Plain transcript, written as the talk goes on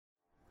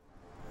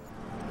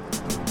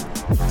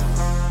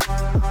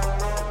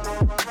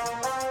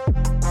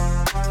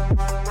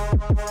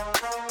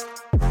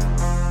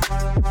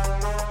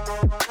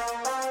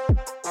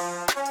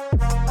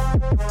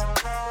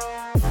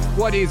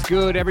What is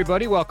good,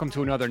 everybody? Welcome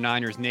to another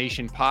Niners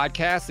Nation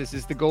podcast. This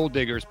is the Gold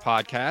Diggers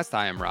podcast.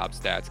 I am Rob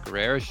Stats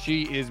Guerrera.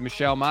 She is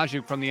Michelle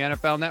Magdziuk from the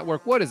NFL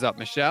Network. What is up,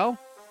 Michelle?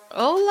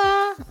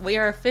 Hola. We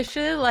are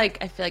officially,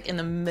 I feel like in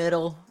the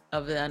middle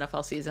of the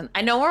NFL season.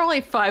 I know we're only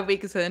 5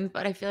 weeks in,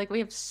 but I feel like we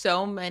have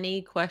so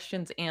many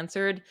questions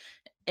answered,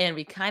 and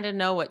we kind of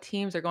know what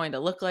teams are going to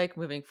look like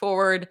moving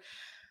forward.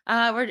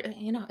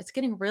 It's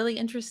getting really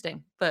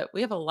interesting, but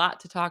we have a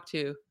lot to talk to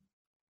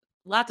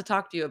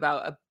you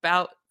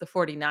about the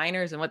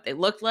 49ers and what they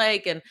look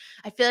like. And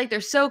I feel like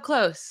they're so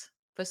close,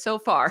 but so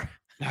far.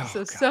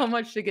 So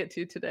much to get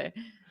to today.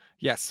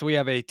 Yes, we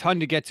have a ton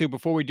to get to.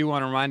 Before we do,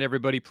 want to remind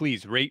everybody,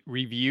 please rate,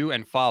 review,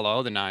 and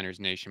follow the Niners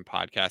Nation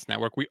Podcast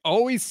Network. We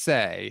always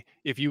say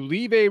if you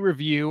leave a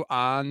review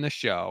on the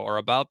show or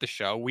about the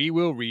show, we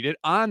will read it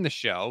on the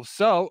show.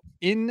 So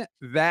in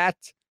that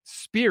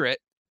spirit,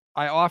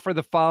 I offer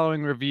the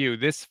following review.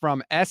 This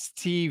from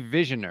ST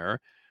Visioner,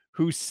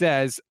 who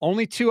says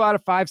only 2 out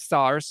of 5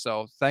 stars.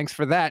 So thanks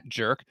for that,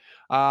 jerk.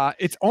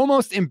 It's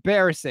almost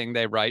embarrassing,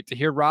 they write, to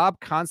hear Rob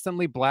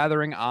constantly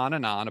blathering on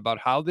and on about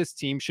how this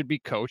team should be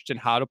coached and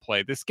how to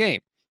play this game.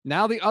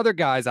 Now the other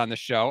guys on the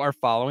show are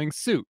following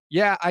suit.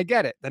 Yeah, I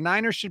get it. The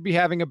Niners should be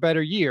having a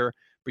better year,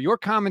 but your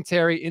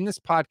commentary in this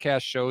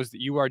podcast shows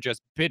that you are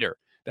just bitter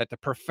that the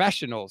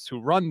professionals who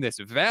run this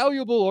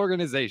valuable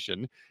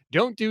organization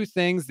don't do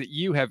things that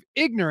you have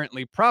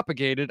ignorantly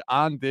propagated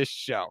on this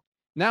show.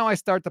 Now I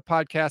start the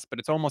podcast, but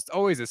it's almost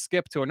always a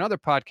skip to another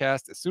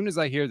podcast as soon as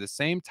I hear the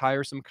same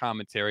tiresome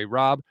commentary.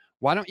 Rob,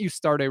 why don't you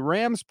start a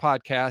Rams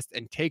podcast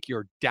and take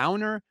your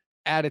downer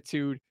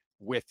attitude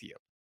with you?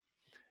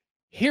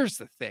 Here's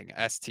the thing,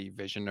 ST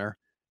Visioner.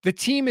 The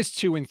team is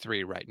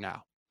 2-3 right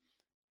now.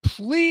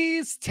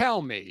 Please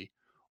tell me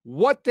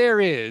what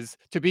there is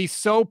to be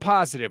so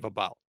positive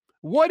about.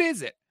 What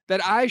is it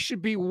that I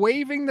should be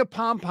waving the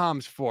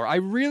pom-poms for? I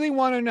really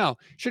want to know.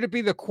 Should it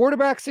be the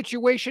quarterback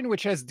situation,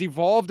 which has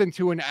devolved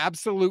into an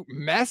absolute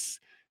mess?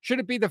 Should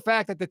it be the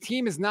fact that the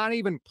team is not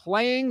even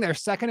playing their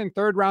second and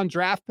third round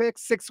draft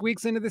picks 6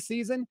 weeks into the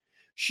season?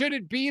 Should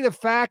it be the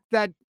fact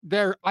that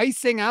they're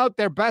icing out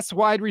their best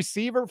wide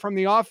receiver from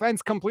the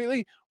offense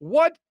completely?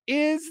 What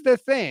is the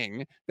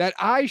thing that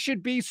I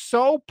should be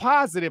so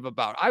positive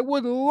about? I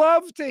would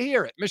love to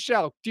hear it.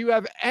 Michelle, do you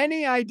have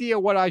any idea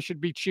what I should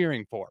be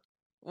cheering for?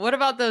 What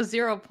about those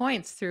 0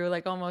 points through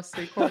almost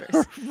 3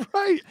 quarters?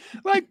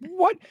 Right.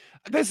 What?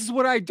 This is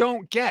what I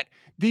don't get.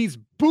 These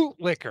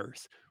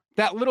bootlickers.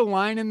 That little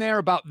line in there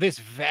about this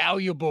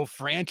valuable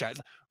franchise.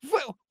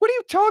 What are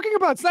you talking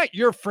about? It's not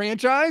your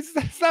franchise.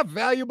 That's not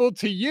valuable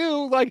to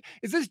you.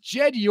 Is this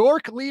Jed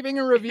York leaving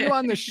a review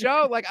on the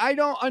show? I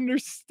don't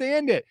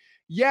understand it.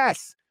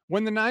 Yes,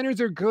 when the Niners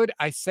are good,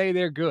 I say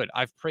they're good.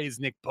 I've praised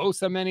Nick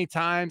Bosa many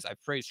times.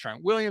 I've praised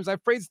Trent Williams.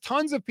 I've praised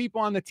tons of people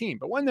on the team.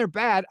 But when they're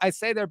bad, I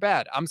say they're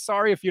bad. I'm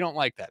sorry if you don't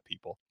like that,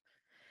 people.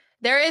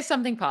 There is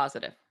something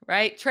positive,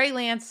 right? Trey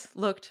Lance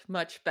looked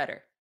much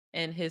better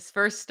in his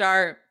first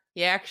start.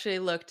 He actually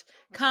looked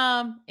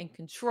calm, in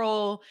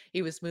control.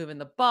 He was moving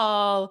the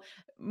ball,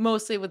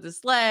 mostly with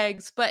his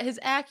legs, but his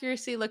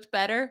accuracy looked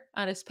better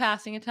on his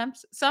passing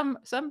attempts. Some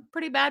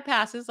pretty bad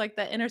passes, like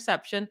that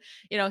interception.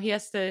 He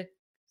has to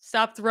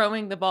stop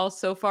throwing the ball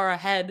so far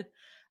ahead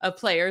of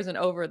players and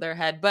over their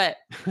head. But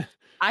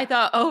I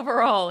thought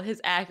overall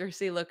his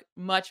accuracy looked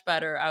much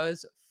better. I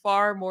was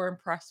far more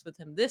impressed with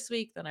him this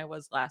week than I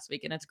was last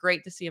week, and it's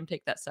great to see him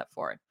take that step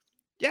forward.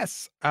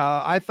 Yes,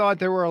 I thought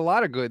there were a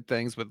lot of good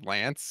things with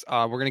Lance.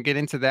 We're going to get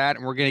into that,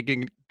 and we're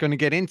going to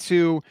get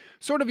into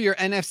sort of your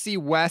NFC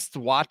West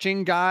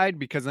watching guide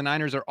because the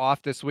Niners are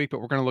off this week,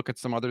 but we're going to look at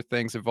some other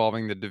things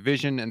involving the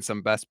division and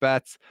some best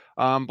bets.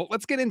 But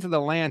let's get into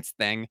the Lance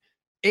thing.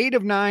 8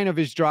 of 9 of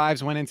his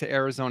drives went into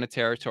Arizona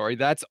territory.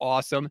 That's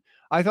awesome.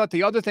 I thought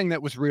the other thing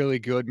that was really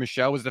good,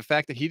 Michelle, was the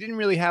fact that he didn't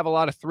really have a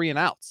lot of 3 and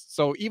outs.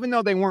 So even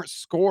though they weren't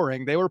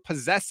scoring, they were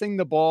possessing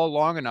the ball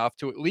long enough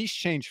to at least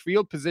change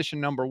field position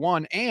number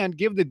 1 and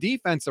give the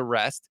defense a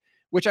rest,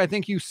 which I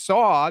think you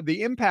saw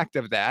the impact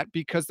of that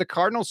because the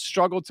Cardinals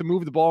struggled to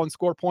move the ball and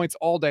score points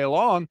all day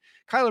long.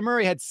 Kyler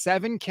Murray had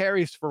 7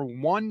 carries for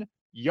 1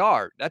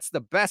 yard. That's the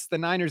best the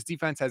Niners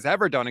defense has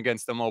ever done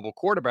against a mobile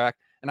quarterback.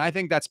 And I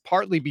think that's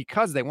partly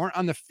because they weren't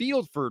on the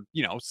field for,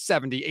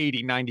 70,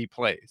 80, 90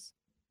 plays.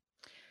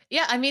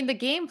 Yeah, I mean, the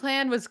game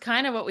plan was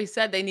kind of what we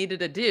said they needed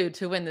to do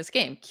to win this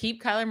game.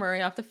 Keep Kyler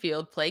Murray off the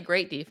field, play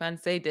great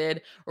defense. They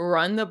did.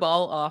 Run the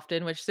ball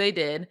often, which they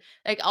did.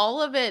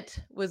 All of it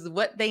was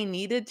what they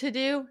needed to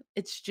do.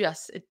 It's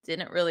just, it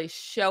didn't really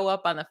show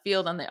up on the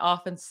field on the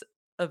offensive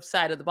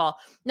side of the ball.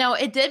 Now,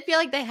 it did feel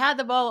like they had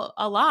the ball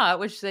a lot,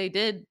 which they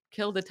did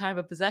kill the time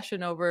of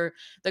possession over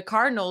the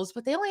Cardinals,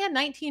 but they only had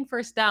 19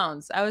 first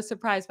downs. I was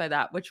surprised by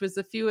that, which was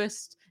the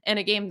fewest in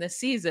a game this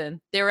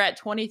season. They were at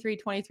 23,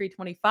 23,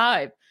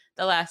 25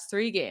 the last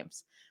 3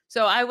 games.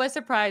 So I was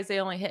surprised they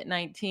only hit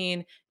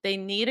 19. They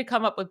need to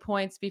come up with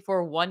points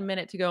before 1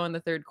 minute to go in the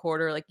third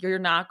quarter. You're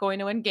not going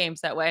to win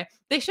games that way.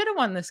 They should have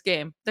won this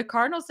game. The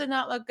Cardinals did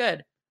not look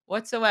good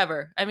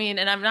whatsoever. I mean,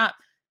 and I'm not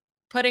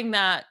putting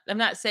that, I'm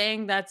not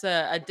saying that's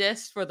a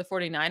diss for the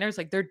 49ers.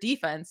 Like, their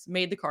defense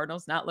made the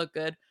Cardinals not look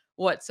good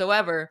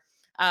whatsoever.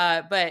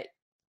 But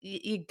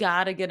you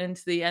got to get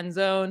into the end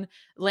zone.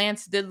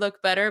 Lance did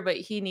look better, but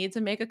he needs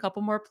to make a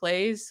couple more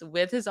plays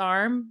with his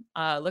arm.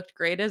 Looked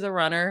great as a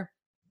runner.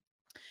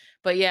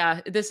 But yeah,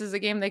 this is a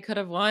game they could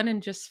have won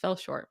and just fell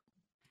short.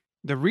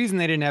 The reason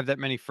they didn't have that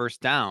many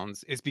first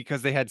downs is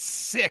because they had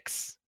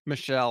six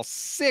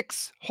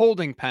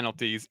holding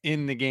penalties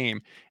in the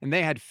game. And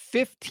they had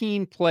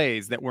 15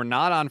 plays that were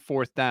not on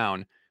fourth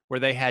down where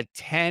they had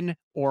 10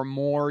 or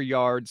more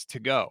yards to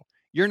go.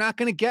 You're not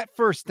going to get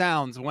first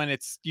downs when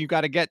you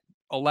got to get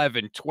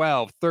 11,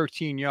 12,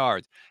 13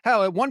 yards.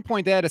 Hell, at one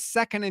point they had a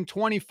 2nd and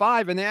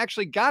 25, and they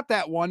actually got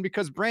that one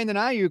because Brandon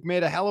Ayuk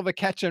made a hell of a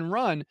catch and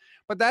run.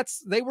 But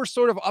they were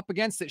sort of up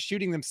against it,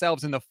 shooting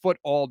themselves in the foot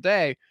all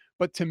day.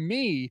 But to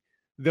me,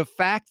 the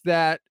fact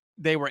that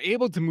they were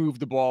able to move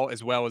the ball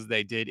as well as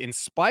they did, in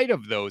spite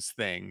of those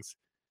things,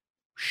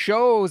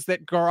 shows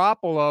that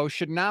Garoppolo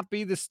should not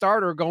be the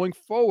starter going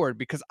forward,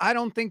 because I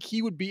don't think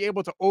he would be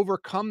able to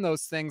overcome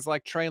those things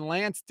like Trey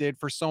Lance did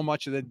for so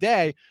much of the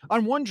day.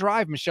 On one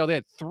drive, Michelle, they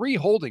had 3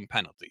 holding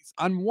penalties.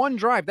 On one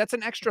drive, that's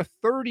an extra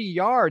 30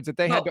 yards that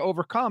they had Well, to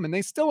overcome, and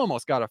they still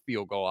almost got a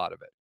field goal out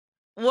of it.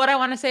 what I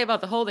wanna say about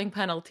the holding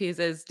penalties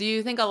is, do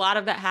you think a lot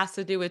of that has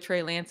to do with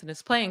Trey Lance and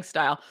his playing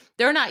style?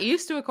 They're not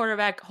used to a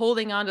quarterback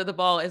holding onto the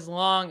ball as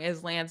long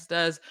as Lance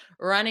does,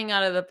 running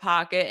out of the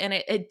pocket, and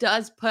it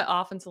does put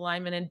offensive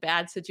linemen in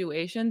bad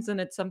situations,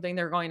 and it's something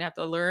they're going to have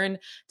to learn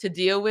to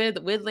deal with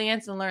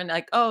Lance, and learn,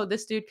 like, "Oh,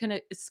 this dude can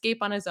escape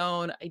on his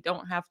own. I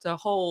don't have to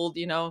hold,"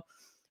 you know?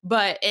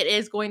 But it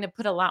is going to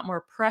put a lot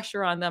more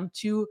pressure on them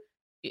to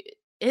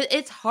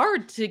it's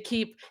hard to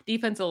keep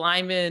defensive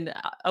linemen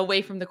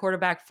away from the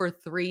quarterback for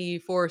 3,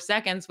 4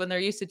 seconds when they're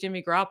used to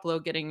Jimmy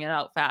Garoppolo getting it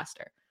out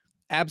faster.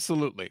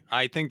 Absolutely.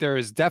 I think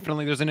there's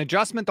an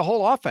adjustment the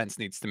whole offense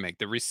needs to make.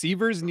 The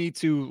receivers need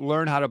to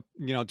learn how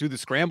to, do the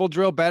scramble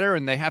drill better,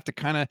 and they have to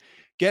kind of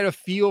get a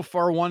feel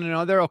for one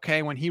another.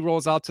 Okay, when he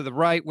rolls out to the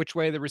right, which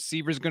way the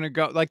receiver's going to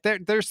go. Like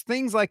there's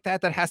things like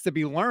that that has to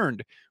be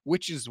learned,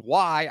 which is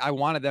why I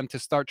wanted them to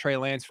start Trey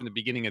Lance from the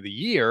beginning of the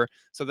year,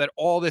 so that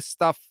all this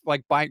stuff,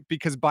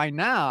 because by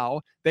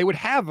now they would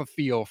have a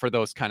feel for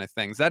those kind of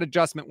things. That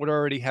adjustment would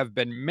already have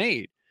been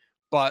made.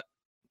 But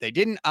they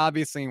didn't,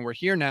 obviously, and we're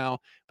here now.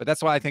 But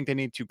that's why I think they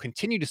need to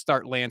continue to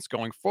start Lance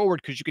going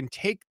forward, because you can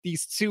take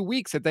these 2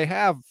 weeks that they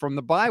have from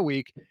the bye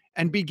week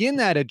and begin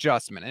that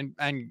adjustment,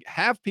 and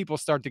have people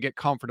start to get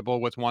comfortable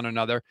with one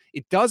another.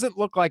 It doesn't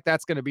look like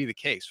that's going to be the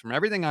case. From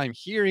everything I'm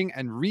hearing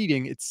and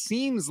reading, it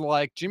seems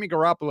like Jimmy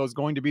Garoppolo is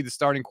going to be the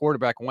starting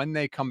quarterback when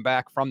they come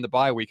back from the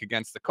bye week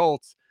against the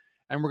Colts.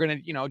 And we're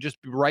going to,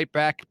 just be right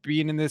back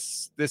being in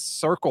this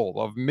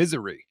circle of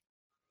misery.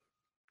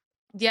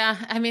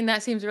 Yeah, I mean,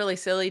 that seems really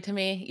silly to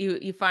me.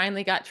 You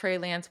finally got Trey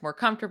Lance more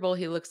comfortable.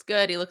 He looks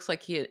good. He looks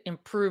like he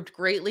improved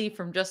greatly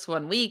from just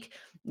 1 week.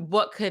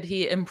 What could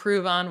he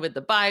improve on with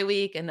the bye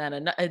week and then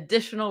an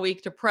additional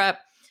week to prep,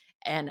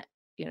 and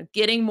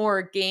getting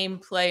more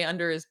gameplay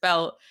under his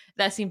belt?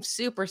 That seems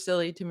super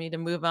silly to me to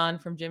move on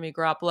from Jimmy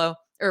Garoppolo,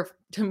 or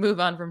to move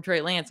on from Trey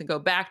Lance and go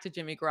back to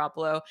Jimmy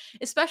Garoppolo,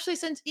 especially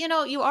since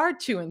you are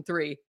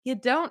 2-3. You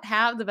don't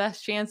have the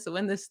best chance to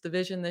win this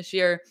division this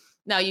year.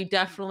 Now, you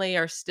definitely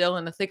are still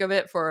in the thick of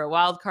it for a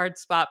wild card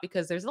spot,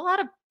 because there's a lot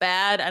of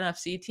bad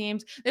NFC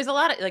teams. There's a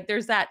lot of, like,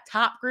 there's that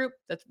top group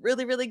that's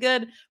really, really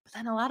good, but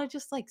then a lot of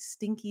just like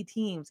stinky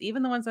teams,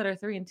 even the ones that are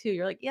 3-2.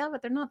 You're like, yeah,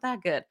 but they're not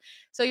that good.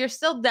 So you're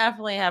still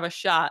definitely have a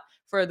shot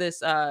for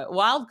this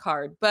wild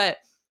card. But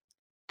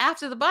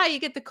after the bye, you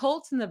get the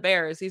Colts and the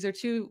Bears. These are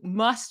 2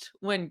 must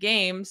win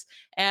games.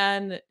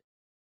 And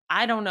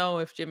I don't know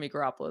if Jimmy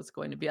Garoppolo is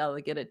going to be able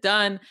to get it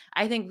done.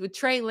 I think with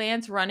Trey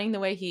Lance running the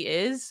way he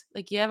is,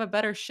 like, you have a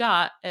better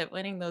shot at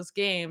winning those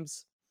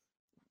games.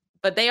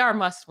 But they are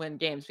must-win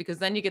games, because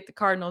then you get the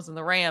Cardinals and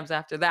the Rams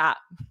after that.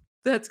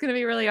 That's going to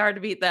be really hard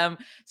to beat them.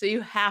 So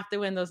you have to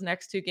win those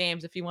next 2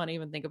 games if you want to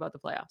even think about the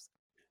playoffs.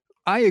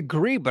 I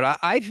agree, but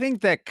I think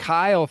that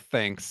Kyle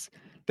thinks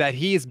that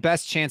his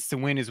best chance to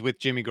win is with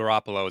Jimmy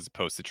Garoppolo as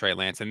opposed to Trey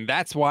Lance. And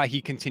that's why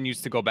he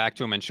continues to go back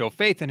to him and show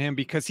faith in him,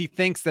 because he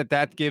thinks that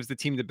that gives the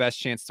team the best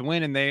chance to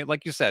win. And they,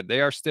 like you said, they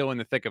are still in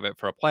the thick of it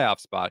for a playoff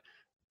spot.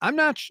 I'm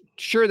not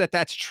sure that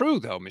that's true,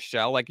 though,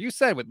 Michelle. Like you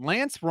said, with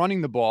Lance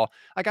running the ball,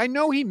 like, I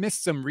know he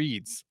missed some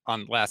reads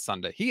on last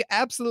Sunday. He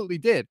absolutely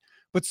did.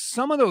 But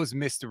some of those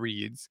missed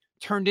reads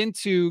turned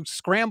into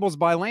scrambles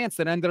by Lance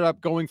that ended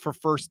up going for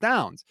first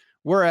downs.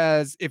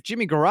 Whereas if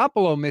Jimmy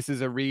Garoppolo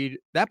misses a read,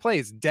 that play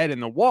is dead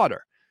in the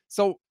water.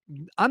 So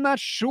I'm not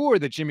sure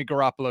that Jimmy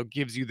Garoppolo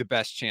gives you the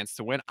best chance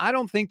to win. I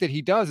don't think that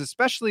he does,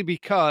 especially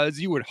because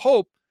you would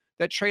hope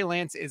that Trey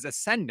Lance is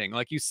ascending.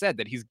 Like you said,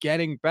 that he's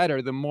getting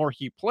better the more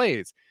he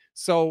plays.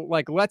 So,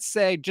 like, let's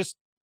say, just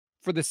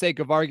for the sake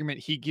of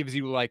argument, he gives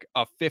you like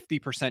a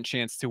 50%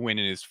 chance to win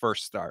in his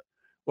first start.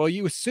 Well,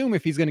 you assume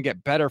if he's going to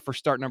get better for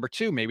start number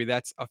 2, maybe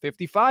that's a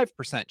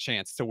 55%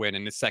 chance to win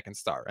in his second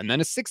start, and then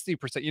a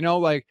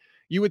 60%. Like,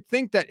 you would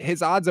think that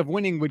his odds of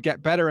winning would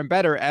get better and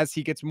better as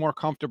he gets more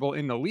comfortable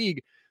in the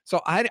league.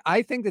 So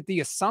I think that the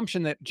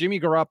assumption that Jimmy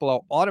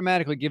Garoppolo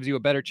automatically gives you a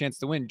better chance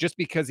to win just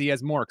because he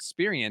has more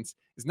experience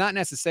is not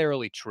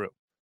necessarily true.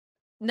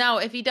 Now,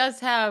 if he does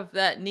have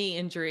that knee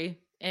injury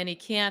and he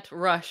can't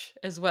rush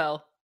as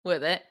well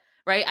with it,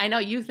 right? I know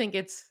you think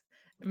it's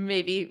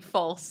maybe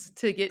false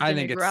to get I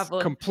Jimmy think it's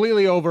Garoppolo,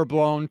 completely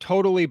overblown,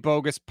 totally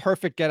bogus,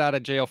 perfect get out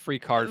of jail free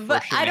card for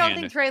but I don't Shanahan.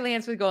 think Trey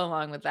Lance would go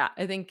along with that.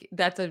 I think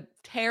that's a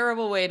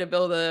terrible way to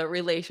build a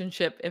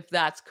relationship if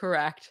that's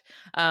correct.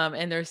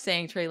 And they're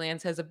saying Trey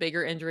Lance has a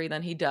bigger injury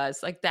than he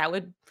does. Like that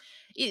would,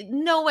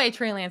 no way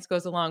Trey Lance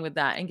goes along with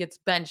that and gets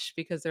benched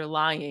because they're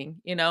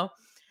lying, you know?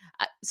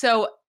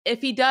 So if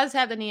he does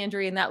have the knee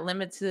injury and that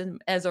limits him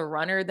as a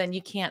runner, then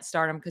you can't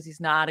start him because he's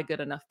not a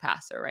good enough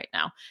passer right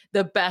now.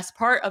 The best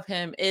part of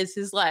him is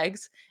his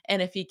legs.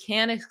 And if he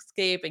can't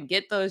escape and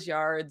get those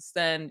yards,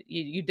 then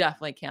you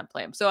definitely can't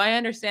play him. So I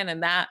understand in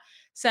that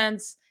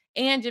sense.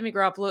 And Jimmy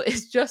Garoppolo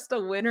is just a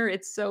winner.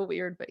 It's so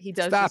weird, but he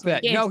does Stop just win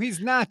that. games. No, he's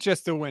not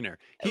just a winner.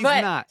 He's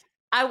But not.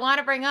 I want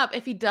to bring up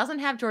if he doesn't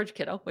have George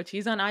Kittle, which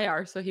he's on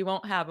IR, so he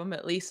won't have him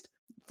at least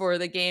for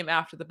the game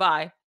after the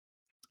bye.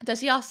 Does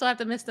he also have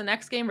to miss the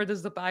next game or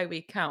does the bye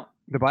week count?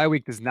 The bye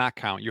week does not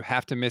count. You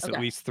have to miss at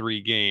Okay. least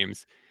 3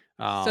 games.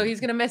 So Um,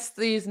 he's gonna miss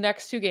these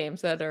next 2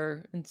 games that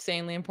are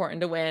insanely important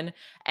to win,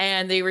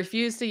 and they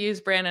refuse to use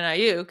Brandon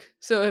Ayuk.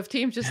 So if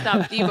teams just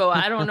stop Debo,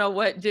 I don't know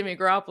what Jimmy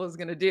Garoppolo is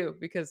gonna do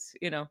because,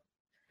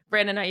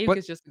 Brandon Ayuk but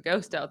is just a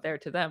ghost out there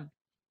to them.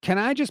 can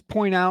I just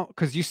point out,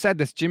 because you said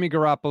this, Jimmy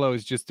Garoppolo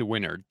is just a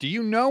winner. Do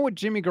you know what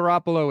Jimmy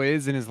Garoppolo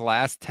is in his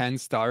last 10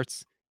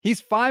 starts?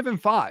 He's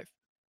 5-5.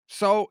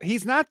 So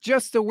he's not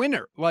just a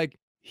winner. Like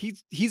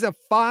he's a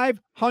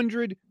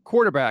 500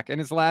 quarterback in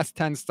his last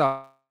 10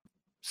 starts.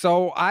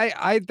 So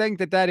I think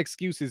that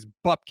excuse is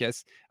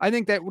bupkis. I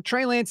think that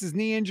Trey Lance's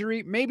knee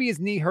injury, maybe his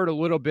knee hurt a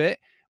little bit,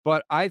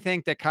 but I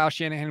think that Kyle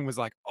Shanahan was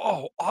like,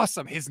 "Oh,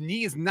 awesome. His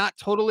knee is not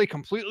totally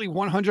completely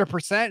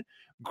 100%.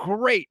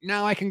 Great.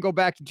 Now I can go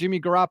back to Jimmy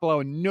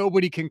Garoppolo and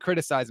nobody can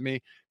criticize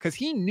me," cuz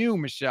he knew,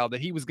 Michelle,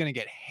 that he was going to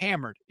get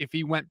hammered if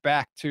he went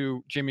back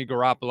to Jimmy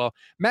Garoppolo.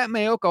 Matt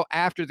Mayoko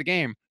after the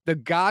game, the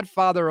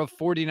godfather of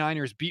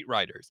 49ers beat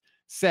writers,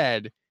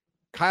 said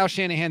Kyle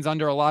Shanahan's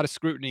under a lot of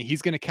scrutiny.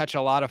 He's going to catch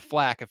a lot of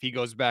flack if he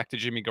goes back to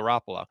Jimmy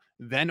Garoppolo.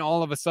 Then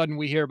all of a sudden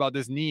we hear about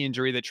this knee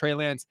injury that Trey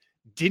Lance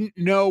didn't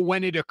know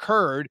when it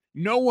occurred.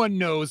 No one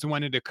knows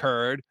when it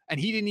occurred. And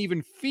he didn't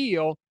even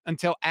feel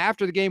until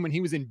after the game when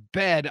he was in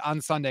bed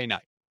on Sunday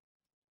night.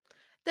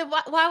 Then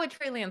why would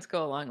Trey Lance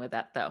go along with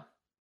that though?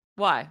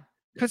 Why?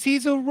 Because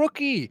he's a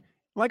rookie.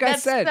 Like I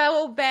That's said,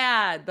 so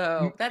bad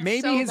though. That's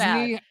so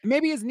bad.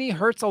 maybe his knee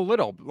hurts a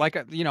little, like,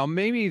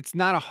 maybe it's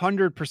not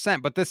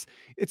 100%, but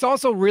it's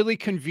also really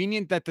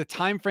convenient that the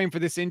time frame for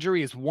this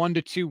injury is 1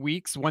 to 2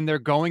 weeks when they're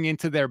going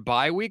into their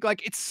bye week.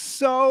 Like it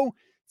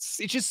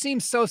just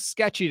seems so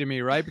sketchy to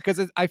me, right?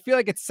 Because I feel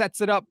like it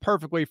sets it up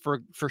perfectly for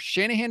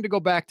Shanahan to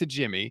go back to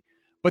Jimmy.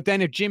 But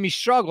then if Jimmy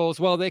struggles,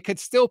 well, they could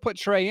still put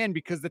Trey in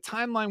because the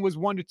timeline was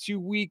 1 to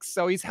 2 weeks.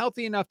 So he's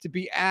healthy enough to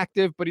be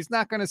active, but he's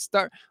not going to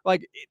start.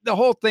 Like the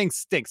whole thing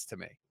stinks to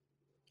me.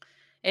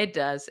 It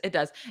does. It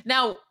does.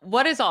 Now,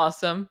 what is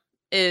awesome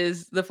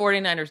is the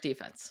 49ers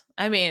defense.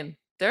 I mean,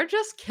 they're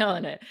just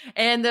killing it.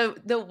 And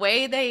the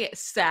way they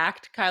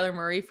sacked Kyler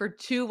Murray for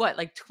two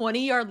like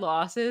 20-yard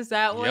losses,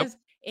 that Yep. was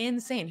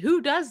insane.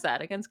 Who does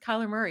that against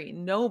Kyler Murray?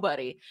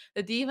 Nobody.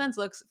 The defense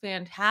looks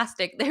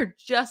fantastic. There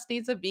just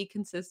needs to be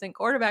consistent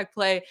quarterback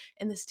play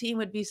and this team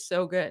would be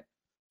so good.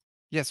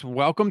 Yes,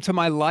 welcome to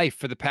my life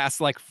for the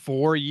past like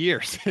 4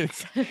 years.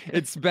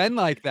 It's been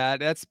like that.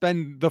 That's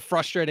been the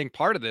frustrating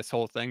part of this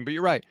whole thing. But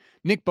you're right.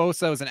 Nick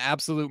Bosa is an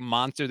absolute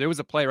monster. There was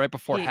a play right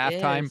before He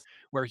halftime is.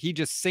 where he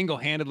just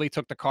single-handedly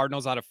took the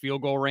Cardinals out of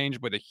field goal range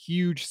with a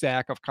huge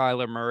sack of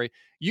Kyler Murray.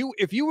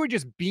 If you were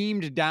just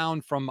beamed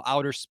down from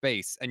outer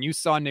space and you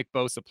saw Nick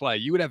Bosa play,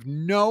 you would have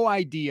no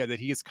idea that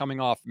he is coming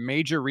off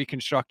major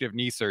reconstructive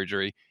knee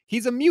surgery.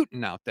 He's a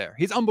mutant out there.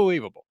 He's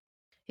unbelievable.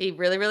 He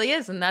really, really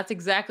is, and that's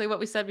exactly what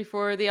we said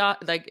before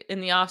like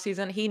in the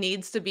offseason. He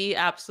needs to be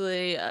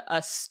absolutely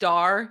a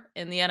star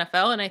in the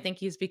NFL, and I think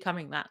he's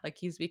becoming that. Like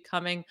he's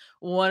becoming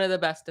one of the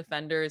best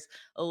defenders.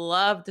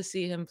 Love to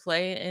see him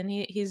play, and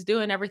he's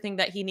doing everything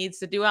that he needs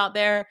to do out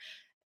there.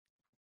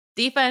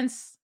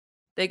 Defense,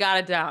 they got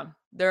it down.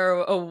 They're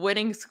a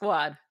winning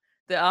squad.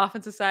 The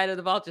offensive side of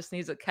the ball just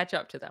needs to catch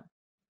up to them.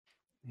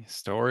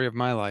 Story of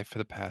my life for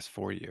the past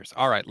 4 years.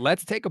 All right,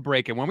 let's take a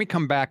break. And when we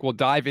come back, we'll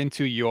dive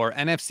into your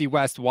NFC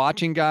West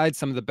watching guide,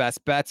 some of the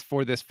best bets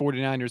for this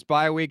 49ers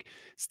bye week.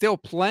 Still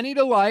plenty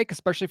to like,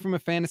 especially from a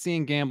fantasy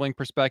and gambling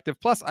perspective.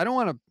 Plus, I don't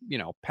want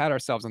to, pat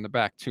ourselves on the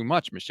back too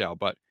much, Michelle,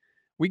 but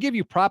we give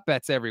you prop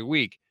bets every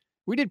week.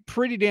 We did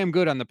pretty damn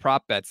good on the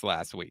prop bets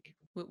last week.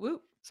 Whoop,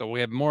 whoop. So we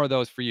have more of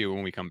those for you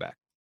when we come back.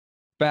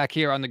 Back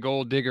here on the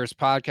Gold Diggers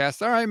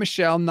podcast. All right,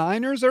 Michelle,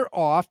 Niners are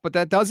off, but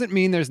that doesn't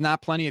mean there's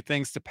not plenty of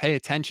things to pay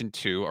attention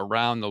to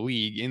around the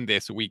league in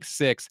this week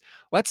 6.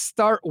 Let's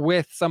start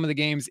with some of the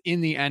games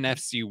in the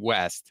NFC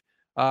West.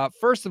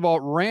 First of all,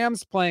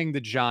 Rams playing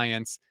the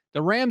Giants.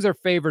 The Rams are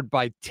favored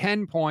by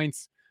 10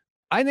 points.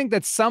 I think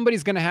that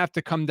somebody's going to have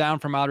to come down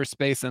from outer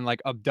space and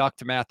like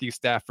abduct Matthew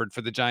Stafford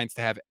for the Giants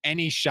to have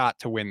any shot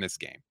to win this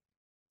game.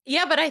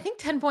 Yeah, but I think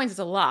 10 points is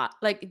a lot.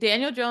 Like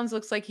Daniel Jones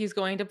looks like he's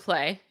going to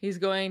play. He's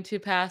going to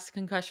pass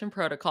concussion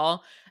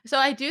protocol. So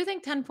I do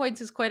think 10 points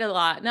is quite a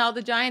lot. Now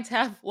the Giants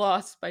have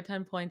lost by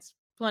 10 points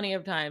plenty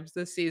of times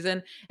this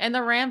season, and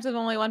the Rams have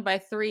only won by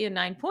 3 and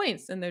 9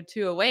 points in their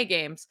two away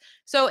games.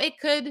 So it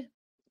could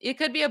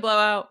be a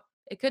blowout.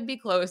 It could be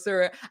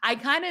closer. I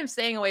kind of am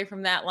staying away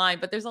from that line,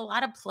 but there's a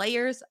lot of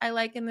players I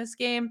like in this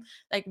game,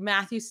 like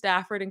Matthew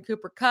Stafford and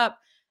Cooper Cup.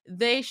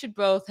 They should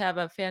both have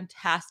a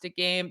fantastic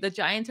game. The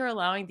Giants are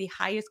allowing the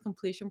highest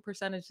completion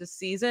percentage this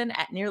season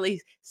at nearly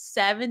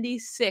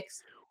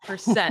 76%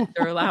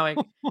 they're allowing.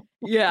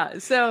 Yeah.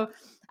 So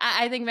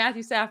I think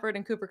Matthew Stafford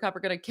and Cooper Cup are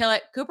going to kill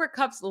it. Cooper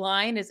Cup's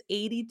line is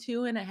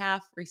 82 and a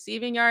half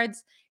receiving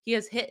yards. He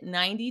has hit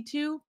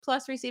 92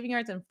 plus receiving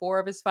yards in 4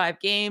 of his 5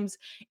 games.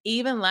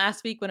 Even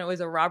last week, when it was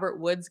a Robert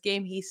Woods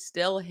game, he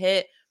still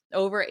hit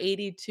over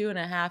 82 and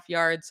a half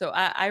yards. So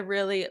I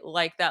really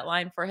like that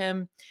line for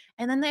him.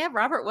 And then they have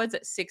Robert Woods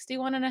at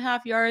 61 and a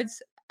half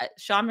yards.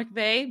 Sean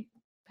McVay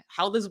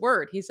held his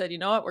word. He said, you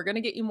know what? We're going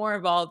to get you more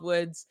involved,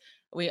 Woods.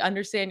 We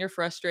understand you're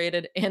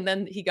frustrated. And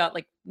then he got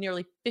like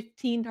nearly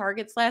 15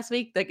 targets last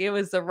week. Like it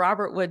was the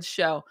Robert Woods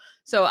show.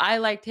 So I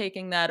like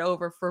taking that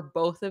over for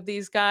both of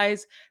these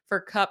guys,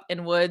 for Cup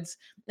and Woods.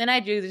 And I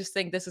do just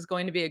think this is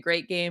going to be a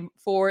great game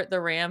for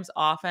the Rams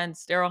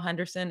offense. Darrell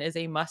Henderson is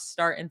a must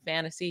start in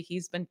fantasy.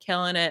 He's been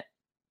killing it.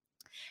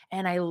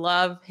 And I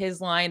love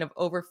his line of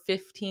over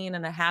 15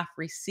 and a half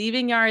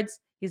receiving yards.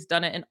 He's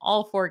done it in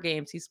all 4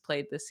 games he's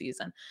played this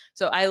season.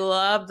 So I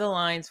love the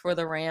lines for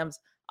the Rams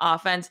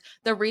offense.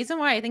 The reason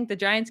why I think the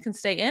Giants can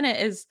stay in it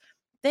is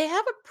they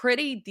have a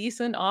pretty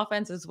decent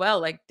offense as well.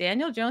 Like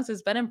Daniel Jones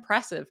has been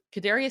impressive.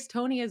 Kadarius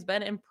Toney has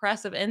been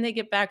impressive. And they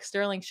get back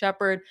Sterling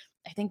Shepard.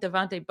 I think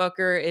Devontae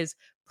Booker is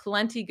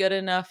plenty good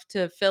enough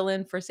to fill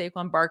in for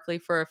Saquon Barkley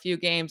for a few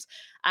games.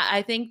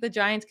 I think the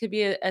Giants could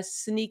be a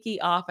sneaky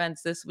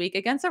offense this week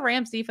against a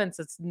Rams defense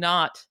that's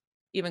not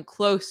even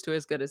close to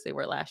as good as they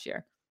were last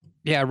year.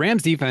 Yeah,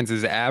 Rams defense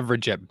is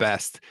average at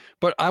best.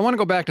 But I want to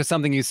go back to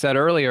something you said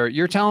earlier.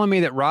 You're telling me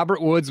that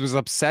Robert Woods was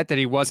upset that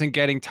he wasn't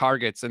getting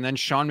targets, and then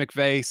Sean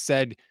McVay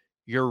said,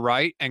 "You're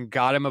right," and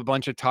got him a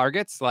bunch of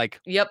targets? Like,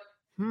 Yep.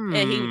 And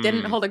he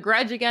didn't hmm, hold a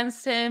grudge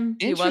against him.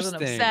 He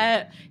wasn't interesting.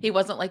 upset. He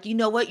wasn't like, you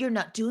know what? You're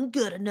not doing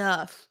good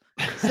enough,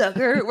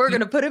 sucker. We're going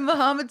to put in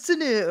Mohamed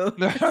Sanu.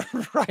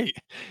 Right.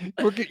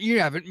 You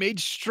haven't made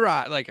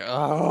stride. Like,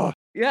 oh,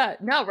 Yeah,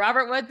 no,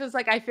 Robert Woods was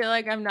like, "I feel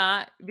like I'm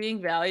not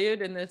being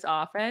valued in this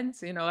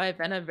offense. You know, I've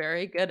been a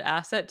very good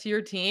asset to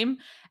your team."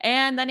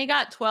 And then he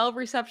got 12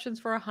 receptions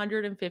for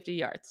 150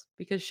 yards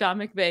because Sean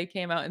McVay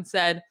came out and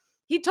said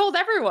he told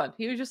everyone.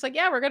 He was just like,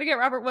 "Yeah, we're gonna get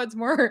Robert Woods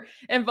more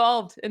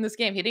involved in this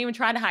game." He didn't even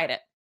try to hide it,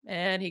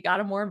 and he got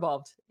him more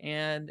involved,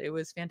 and it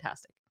was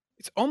fantastic.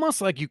 it's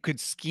almost like you could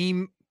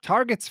scheme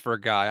targets for a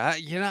guy.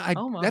 That's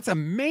Almost.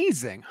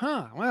 amazing,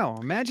 huh? Well,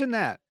 imagine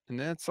that. And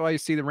that's why you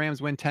see the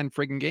Rams win 10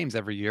 friggin' games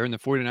every year and the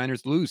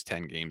 49ers lose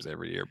 10 games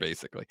every year,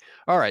 basically.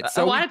 All right. I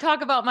So wanna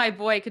talk about my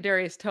boy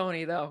Kadarius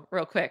Toney though,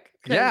 real quick,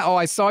 yeah. because Oh,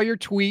 I saw your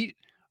tweet.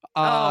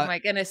 oh Uh, my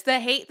goodness, the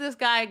hate this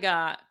guy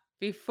got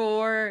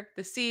before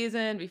the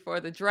season, before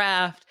the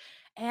draft,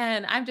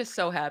 and I'm just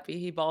so happy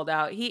he balled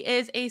out. He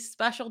is a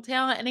special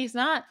talent, and he's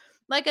not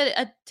like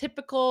a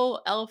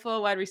typical alpha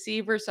wide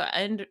receiver. So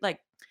and like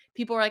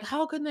people are like,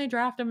 how couldn't they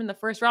draft him in the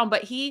first round?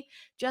 But he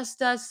just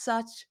does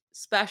such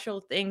special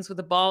things with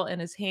the ball in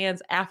his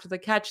hands after the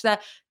catch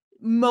that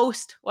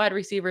most wide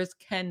receivers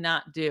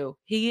cannot do.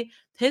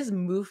 His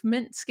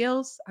movement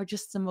skills are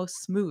just the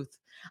most smooth.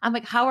 I'm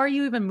like, how are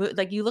you even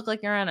like you look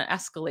like you're on an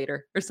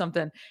escalator or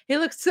something. He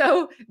looks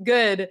so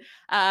good.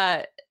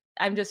 Uh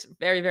I'm just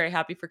very, very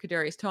happy for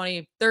Kadarius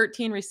Toney.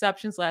 13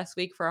 receptions last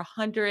week for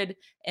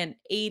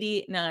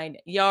 189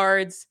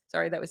 yards.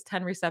 Sorry, that was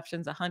 10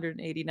 receptions,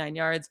 189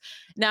 yards.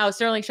 Now,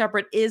 Sterling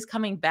Shepard is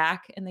coming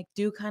back, and they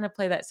do kind of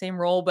play that same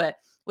role, but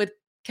with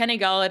Kenny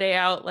Galladay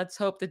out, let's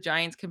hope the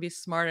Giants can be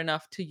smart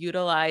enough to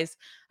utilize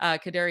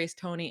Kadarius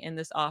Toney in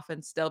this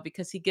offense still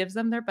because he gives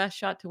them their best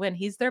shot to win.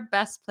 He's their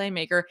best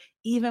playmaker,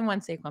 even when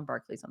Saquon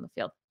Barkley's on the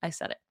field. I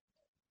said it.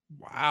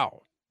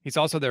 wow. He's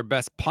also their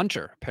best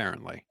puncher,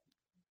 apparently.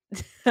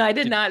 I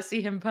did Did, not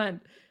see him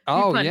punt. He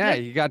oh, yeah.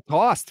 punted? He got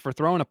tossed for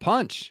throwing a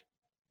punch.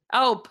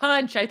 Oh,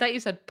 punch. I thought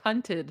you said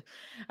punted.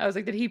 I was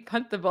like, did he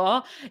punt the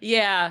ball?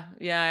 Yeah,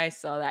 yeah, I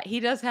saw that. He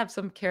does have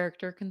some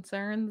character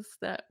concerns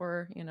that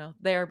were,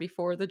 there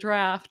before the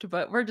draft,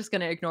 but we're just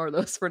going to ignore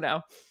those for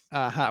now.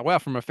 Well,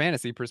 from a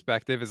fantasy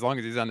perspective, as long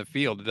as he's on the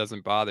field, it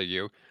doesn't bother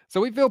you. So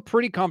we feel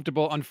pretty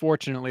comfortable,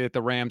 unfortunately, that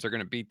the Rams are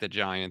going to beat the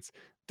Giants.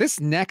 This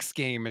next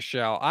game,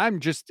 Michelle, I'm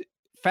just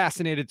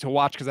fascinated to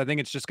watch because I think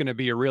it's just going to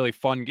be a really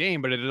fun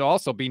game, but it'd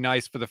also be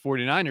nice for the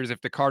 49ers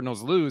if the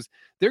Cardinals lose.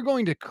 They're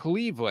going to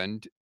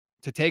Cleveland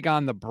to take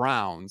on the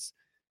Browns.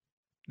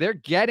 They're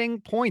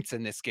getting points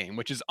in this game,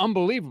 which is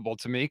unbelievable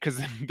to me because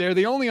they're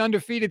the only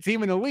undefeated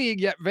team in the league,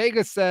 yet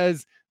Vegas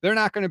says they're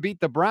not going to beat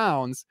the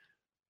Browns.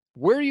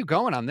 Where are you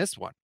going on this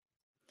one?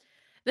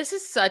 This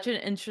is such an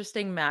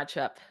interesting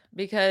matchup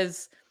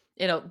because,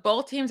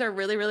 both teams are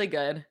really, really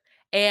good.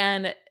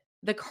 And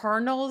the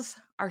Cardinals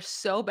are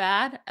so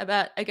bad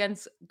about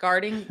against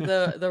guarding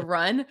the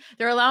run.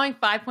 They're allowing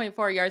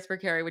 5.4 yards per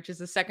carry, which is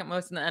the second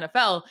most in the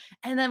NFL.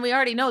 And then we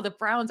already know the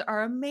Browns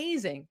are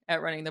amazing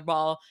at running the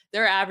ball.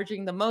 They're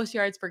averaging the most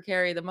yards per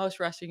carry, the most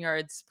rushing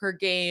yards per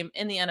game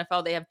in the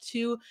NFL. They have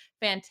two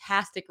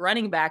fantastic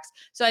running backs.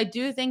 So I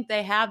do think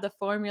they have the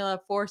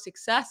formula for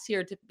success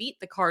here to beat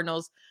the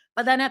Cardinals.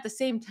 But then at the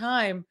same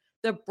time,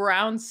 the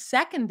Browns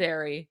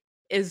secondary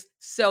is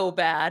so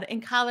bad,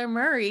 and Kyler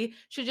Murray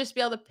should just be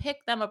able to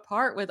pick them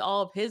apart with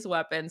all of his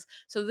weapons.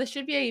 So this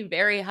should be a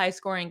very high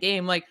scoring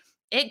game. Like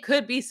it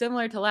could be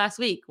similar to last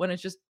week when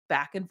it's just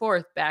back and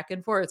forth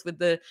with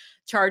the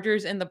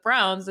Chargers and the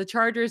Browns. The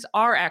Chargers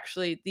are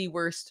actually the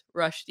worst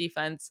rush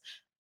defense.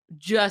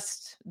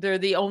 Just they're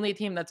the only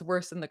team that's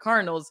worse than the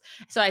Cardinals.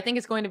 So I think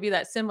it's going to be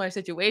that similar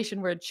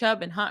situation where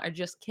Chubb and Hunt are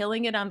just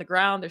killing it on the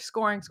ground. They're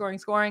scoring, scoring,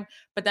 scoring.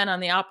 But then on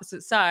the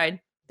opposite side,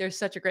 there's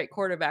such a great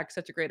quarterback,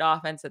 such a great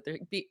offense that they're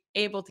be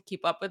able to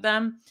keep up with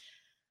them.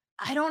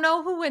 I don't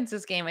know who wins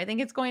this game. I think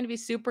it's going to be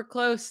super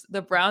close.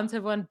 The Browns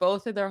have won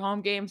both of their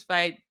home games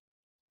by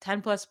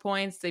 10 plus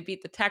points. They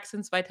beat the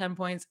Texans by 10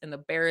 points and the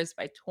Bears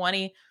by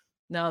 20.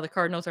 No, the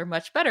Cardinals are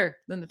much better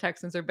than the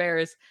Texans or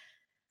Bears.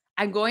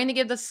 I'm going to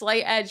give the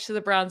slight edge to the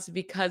Browns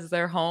because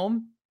they're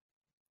home,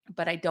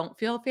 but I don't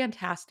feel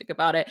fantastic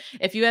about it.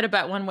 If you had to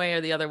bet one way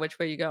or the other, which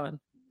way are you going?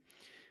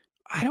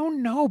 I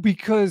don't know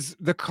because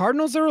the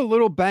Cardinals are a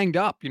little banged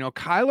up.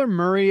 Kyler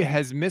Murray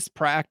has missed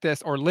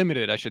practice or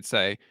limited, I should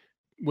say,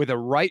 with a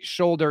right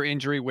shoulder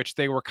injury, which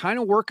they were kind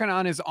of working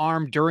on his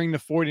arm during the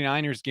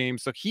 49ers game.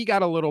 So he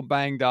got a little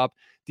banged up.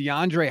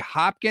 DeAndre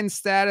Hopkins'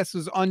 status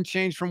was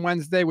unchanged from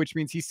Wednesday, which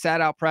means he sat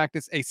out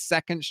practice a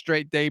second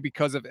straight day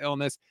because of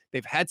illness.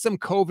 They've had some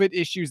COVID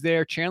issues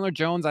there. Chandler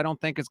Jones, I don't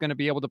think, is going to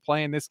be able to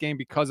play in this game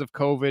because of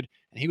COVID.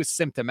 And he was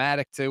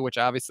symptomatic too, which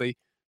obviously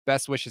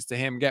best wishes to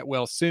him. Get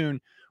well soon.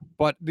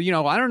 But,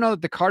 I don't know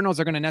that the Cardinals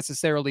are going to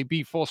necessarily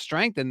be full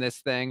strength in this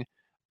thing.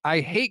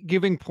 I hate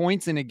giving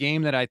points in a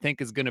game that I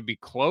think is going to be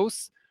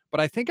close, but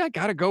I think I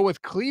got to go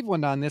with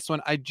Cleveland on this one.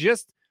 I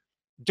just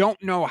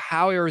don't know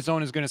how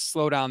Arizona is going to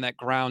slow down that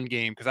ground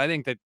game because I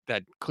think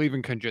that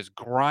Cleveland can just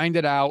grind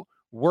it out,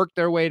 work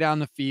their way down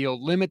the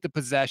field, limit the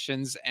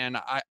possessions, and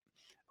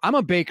I'm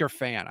a Baker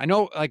fan. I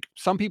know like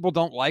some people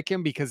don't like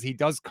him because he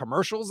does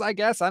commercials, I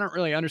guess. I don't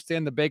really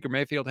understand the Baker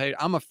Mayfield hate.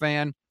 I'm a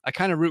fan. I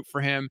kind of root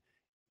for him.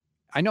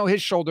 I know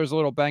his shoulder's a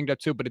little banged up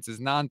too, but it's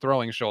his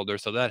non-throwing shoulder,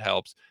 so that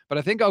helps. But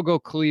I think I'll go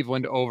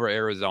Cleveland over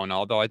Arizona,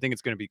 although I think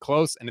it's going to be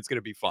close and it's going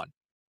to be fun.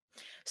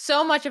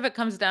 So much of it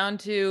comes down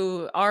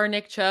to are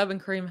Nick Chubb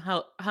and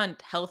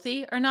Hunt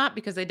healthy or not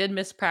because they did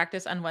miss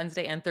practice on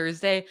Wednesday and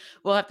Thursday.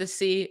 We'll have to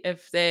see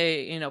if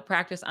they,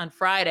 practice on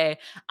Friday.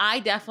 I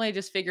definitely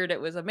just figured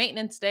it was a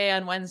maintenance day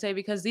on Wednesday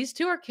because these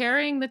two are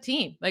carrying the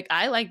team. Like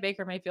I like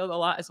Baker Mayfield a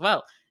lot as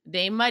well.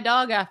 Name my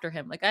dog after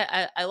him. Like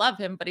I love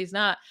him, but he's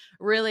not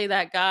really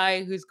that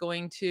guy who's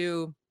going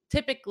to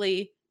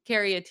typically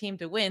carry a team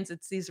to wins.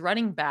 It's these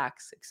running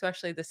backs,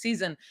 especially this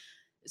season.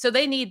 So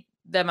they need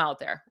them out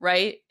there,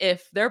 right?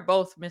 If they're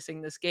both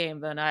missing this game,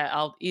 then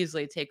I'll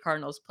easily take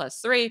Cardinals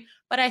 +3,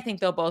 but I think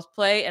they'll both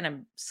play, and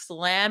I'm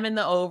slamming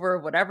the over,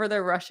 whatever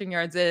their rushing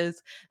yards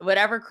is,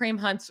 whatever Cream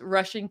Hunt's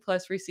rushing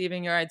plus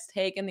receiving yards,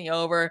 taking the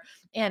over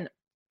and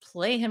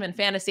play him in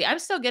fantasy. I'm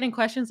still getting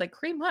questions like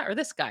Cream Hunt or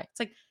this guy. It's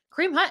like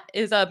Cream Hunt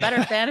is a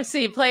better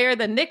fantasy player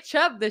than Nick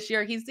Chubb this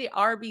year. He's the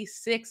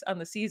RB6 on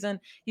the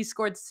season. He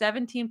scored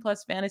 17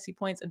 plus fantasy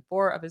points in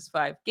 4 of his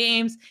 5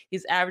 games.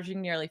 He's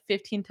averaging nearly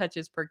 15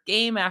 touches per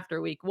game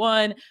after week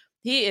 1.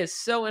 He is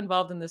so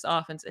involved in this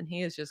offense and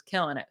he is just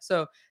killing it.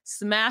 So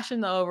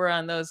smashing the over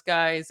on those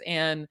guys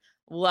and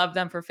love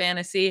them for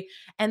fantasy.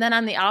 And then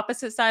on the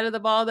opposite side of the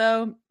ball,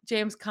 though,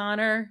 James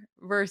Conner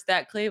versus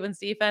that Cleveland's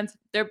defense,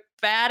 they're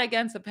bad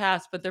against the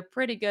pass, but they're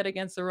pretty good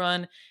against the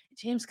run.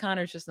 James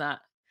Conner's just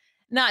not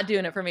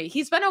doing it for me.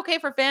 He's been okay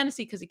for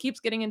fantasy because he keeps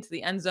getting into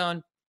the end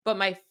zone. But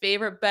my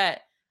favorite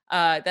bet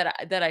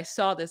that I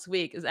saw this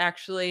week is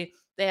actually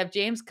they have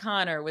James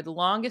Conner with the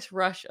longest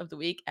rush of the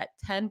week at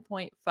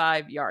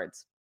 10.5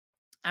 yards.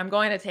 I'm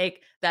going to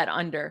take that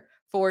under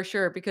for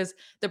sure because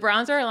the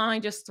Browns are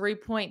allowing just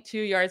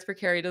 3.2 yards per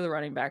carry to the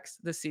running backs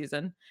this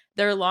season.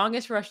 Their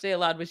longest rush they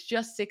allowed was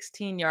just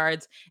 16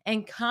 yards,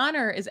 and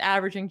Connor is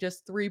averaging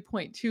just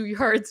 3.2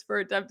 yards per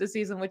attempt this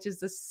season, which is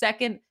the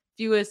second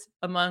fewest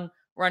among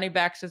running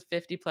backs with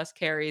 50 plus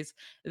carries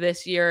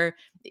this year.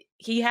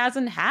 He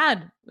hasn't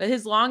had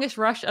his longest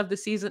rush of the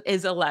season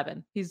is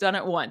 11. He's done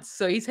it once.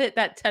 So he's hit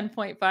that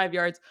 10.5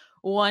 yards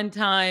one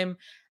time.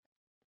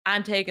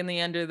 I'm taking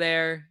the under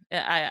there.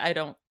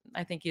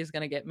 I think he's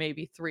going to get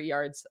maybe 3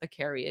 yards a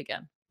carry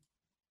again.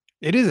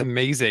 It is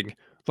amazing.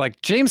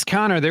 Like James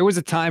Conner, there was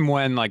a time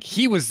when like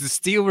he was the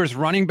Steelers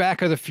running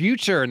back of the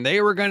future and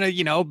they were going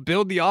to,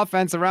 build the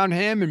offense around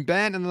him and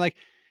Ben and like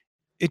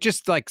it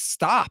just like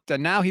stopped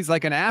and now he's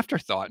like an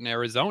afterthought in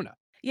Arizona.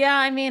 Yeah,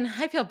 I mean,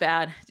 I feel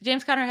bad.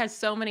 James Conner has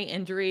so many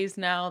injuries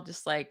now,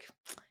 just like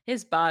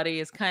his body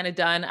is kind of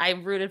done. I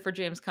rooted for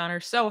James Conner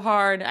so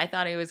hard. I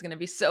thought he was going to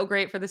be so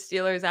great for the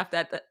Steelers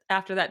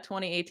after that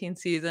 2018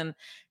 season.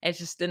 It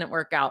just didn't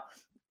work out.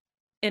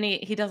 And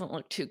he doesn't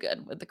look too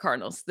good with the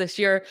Cardinals this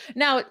year.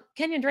 Now,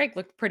 Kenyon Drake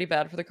looked pretty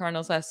bad for the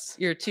Cardinals last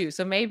year too,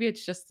 so maybe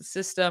it's just the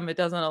system. It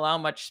doesn't allow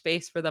much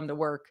space for them to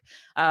work,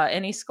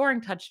 and he's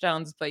scoring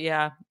touchdowns, but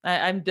yeah,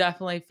 I'm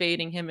definitely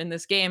fading him in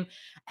this game.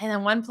 And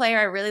then one player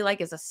I really like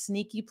is a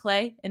sneaky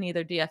play in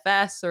either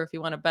DFS or if you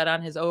want to bet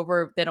on his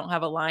over, they don't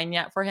have a line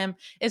yet for him,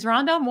 is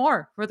Rondell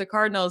Moore for the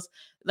Cardinals.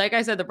 Like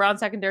I said, the Brown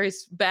secondary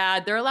is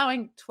bad. They're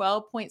allowing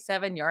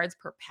 12.7 yards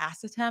per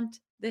pass attempt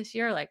this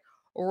year, like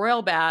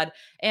real bad.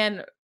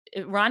 And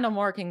Rondell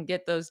Moore can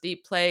get those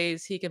deep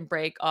plays. He can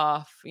break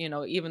off,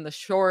 even the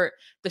short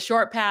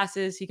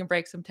passes. He can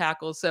break some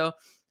tackles. So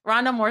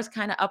Rondell Moore's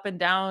kind of up and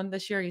down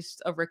this year. He's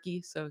a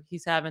rookie, so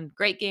he's having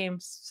great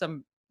games.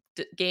 Some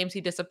games he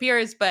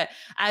disappears, but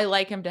I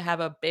like him to have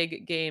a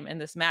big game in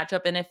this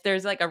matchup. And if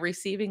there's like a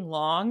receiving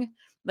long,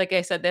 like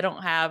I said, they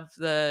don't have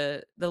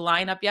the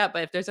lineup yet,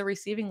 but if there's a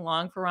receiving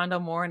long for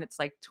Rondell Moore and it's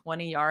like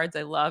 20 yards,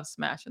 I love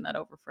smashing that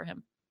over for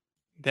him.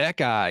 That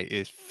guy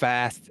is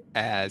fast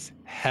as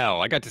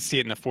hell. I got to see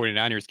it in the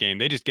 49ers game.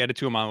 They just get it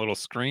to him on a little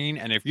screen.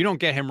 And if you don't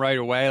get him right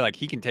away, like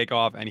he can take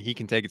off and he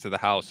can take it to the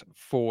house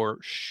for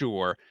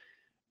sure.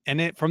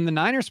 And from the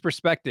Niners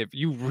perspective,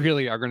 you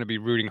really are going to be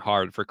rooting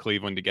hard for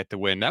Cleveland to get the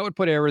win. That would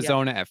put Yep.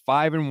 Arizona at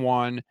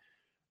 5-1.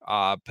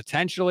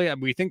 Potentially,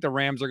 we think the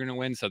Rams are going to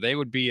win, so they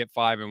would be at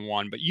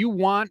 5-1. But you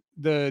want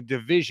the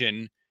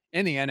division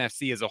in the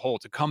NFC as a whole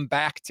to come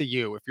back to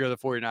you if you're the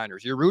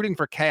 49ers. You're rooting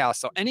for chaos.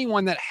 So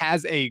anyone that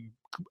has a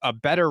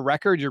better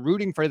record, you're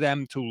rooting for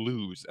them to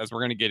lose, as we're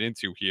going to get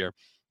into here.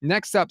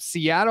 Next up,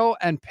 Seattle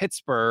and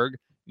Pittsburgh.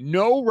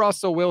 No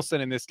Russell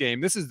Wilson in this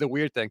game. This is the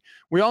weird thing.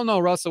 We all know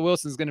Russell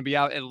Wilson is going to be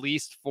out at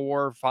least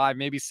 4, 5,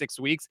 maybe 6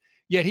 weeks.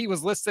 Yet he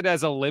was listed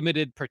as a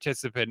limited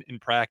participant in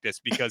practice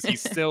because he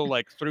still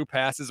like threw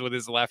passes with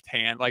his left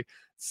hand. Like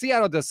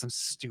Seattle does some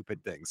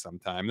stupid things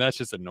sometimes. That's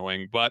just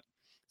annoying. But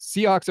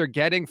Seahawks are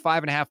getting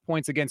 5.5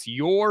 points against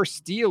your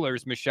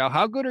Steelers, Michelle.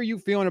 How good are you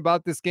feeling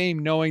about this game,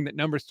 knowing that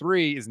number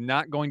 3 is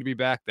not going to be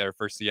back there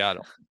for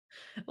Seattle?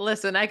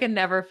 Listen, I can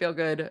never feel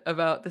good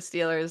about the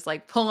Steelers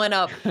like pulling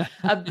up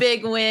a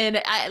big win.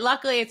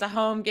 Luckily, it's a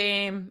home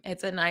game,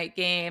 it's a night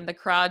game. The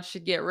crowd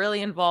should get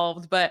really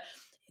involved, but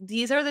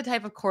these are the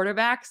type of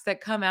quarterbacks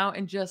that come out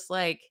and just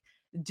like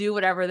do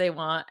whatever they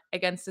want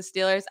against the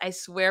Steelers. I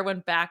swear,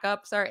 when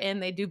backups are in,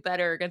 they do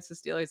better against the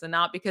Steelers than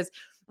not because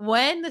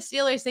when the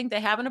Steelers think they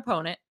have an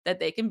opponent that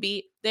they can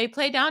beat, they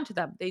play down to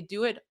them. They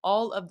do it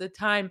all of the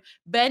time.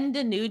 Ben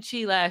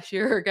DiNucci last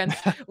year against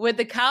with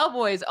the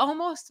Cowboys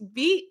almost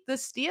beat the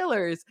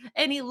Steelers,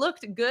 and he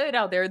looked good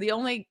out there. The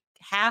only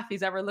half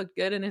he's ever looked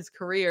good in his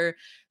career.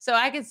 So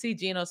I could see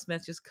Geno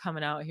Smith just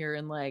coming out here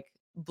and like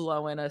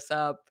blowing us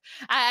up.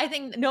 I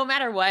think no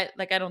matter what,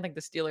 like I don't think the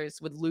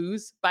Steelers would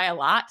lose by a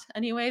lot.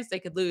 Anyways, they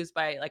could lose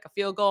by like a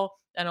field goal.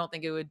 I don't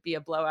think it would be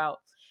a blowout,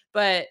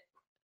 but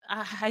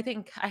I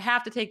think I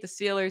have to take the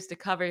Steelers to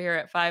cover here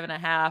at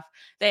 5.5.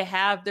 They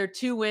have their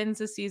 2 wins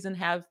this season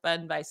have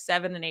been by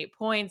 7 and 8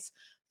 points.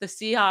 The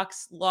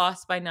Seahawks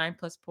lost by 9+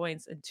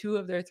 points in 2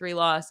 of their 3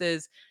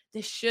 losses.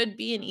 This should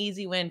be an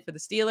easy win for the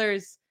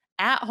Steelers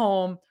at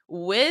home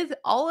with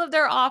all of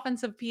their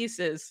offensive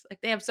pieces. Like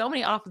they have so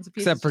many offensive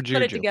Except pieces, for just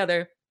put it Juju.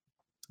 together,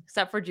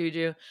 except for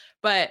Juju.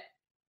 But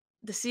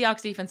the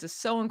Seahawks defense is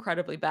so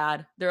incredibly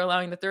bad. They're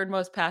allowing the 3rd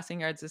most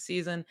passing yards this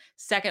season,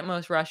 2nd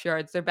most rush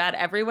yards. They're bad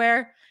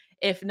everywhere.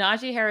 If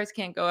Najee Harris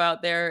can't go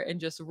out there and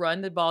just run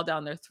the ball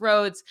down their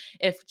throats,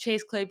 if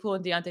Chase Claypool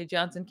and Deontay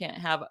Johnson can't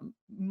have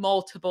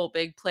multiple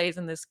big plays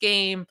in this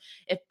game,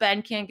 if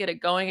Ben can't get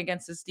it going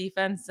against this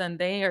defense, then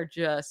they are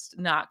just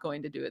not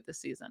going to do it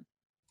this season.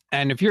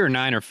 And if you're a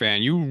Niner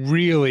fan, you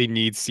really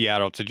need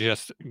Seattle to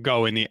just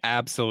go in the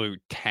absolute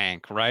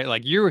tank, right?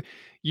 Like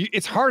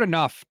it's hard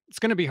enough. It's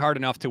going to be hard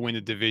enough to win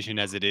the division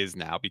as it is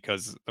now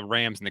because the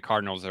Rams and the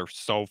Cardinals are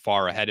so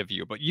far ahead of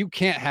you. But you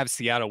can't have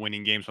Seattle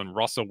winning games when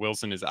Russell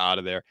Wilson is out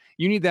of there.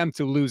 You need them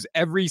to lose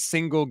every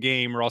single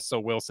game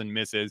Russell Wilson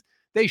misses.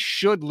 They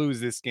should lose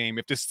this game.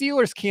 If the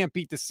Steelers can't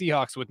beat the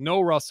Seahawks with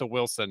no Russell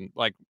Wilson,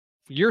 like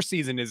your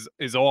season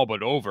is all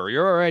but over.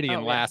 You're already in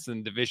Oh, yeah. last in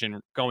the division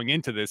going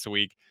into this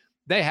week.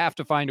 They have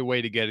to find a way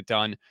to get it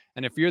done.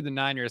 And if you're the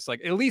Niners,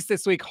 like at least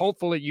this week,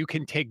 hopefully you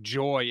can take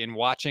joy in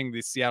watching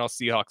the Seattle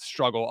Seahawks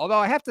struggle. Although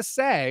I have to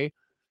say,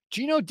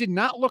 Geno did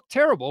not look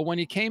terrible when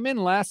he came in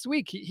last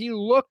week. He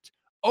looked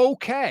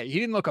okay. He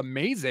didn't look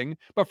amazing,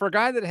 but for a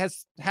guy that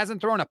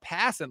hasn't thrown a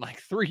pass in like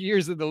 3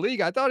 years in the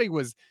league, I thought he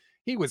was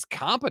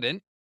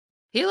competent.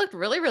 He looked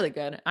really, really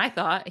good. I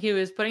thought he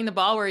was putting the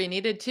ball where he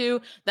needed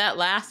to. That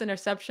last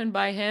interception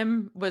by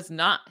him was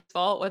not his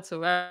fault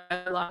whatsoever.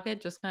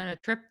 Lockett just kind of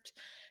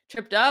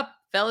tripped up,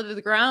 fell to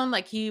the ground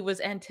like he was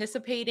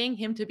anticipating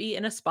him to be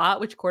in a spot,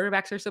 which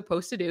quarterbacks are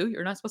supposed to do.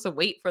 You're not supposed to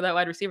wait for that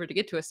wide receiver to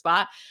get to a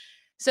spot.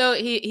 So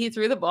he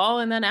threw the ball,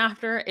 and then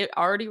after it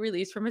already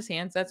released from his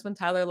hands, that's when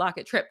Tyler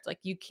Lockett tripped. Like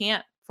you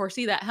can't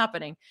foresee that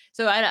happening.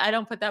 So I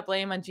don't put that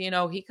blame on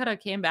Gino. He could have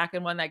came back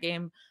and won that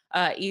game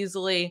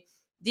easily.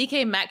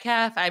 DK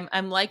Metcalf,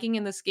 I'm liking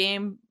in this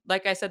game.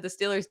 Like I said, the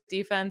Steelers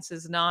defense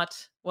is not,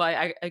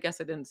 well, I guess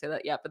I didn't say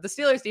that yet, but the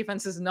Steelers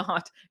defense is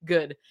not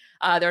good.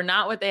 They're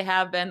not what they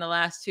have been the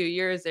last 2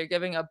 years. They're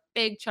giving up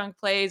big chunk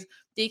plays.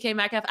 DK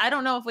Metcalf, I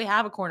don't know if we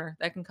have a corner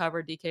that can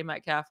cover DK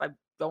Metcalf. I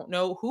don't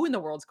know who in the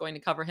world's going to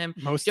cover him.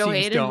 Most Joe teams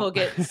Hayden don't. will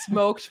get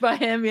smoked by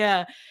him.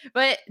 Yeah.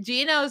 But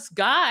Gino's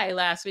guy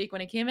last week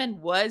when he came in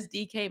was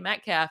DK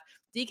Metcalf.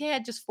 DK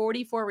had just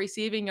 44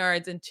 receiving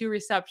yards and 2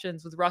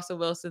 receptions with Russell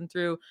Wilson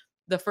through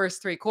the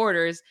first 3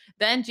 quarters.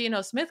 Then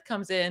Geno Smith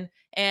comes in,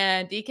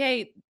 and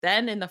DK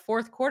then in the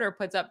fourth quarter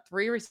puts up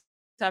 3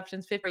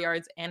 receptions, 50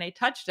 yards, and a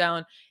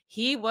touchdown.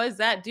 He was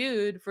that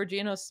dude for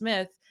Geno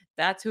Smith.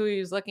 That's who he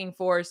was looking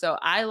for. So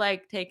I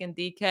like taking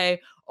DK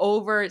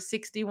over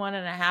 61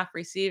 and a half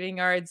receiving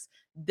yards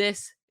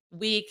this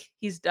week.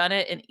 He's done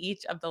it in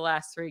each of the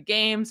last 3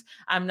 games.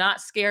 I'm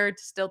not scared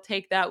to still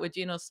take that with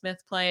Geno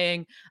Smith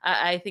playing.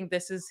 I think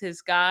this is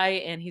his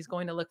guy, and he's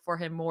going to look for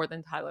him more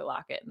than Tyler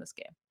Lockett in this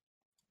game.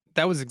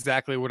 That was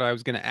exactly what I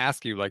was gonna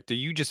ask you, like, do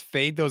you just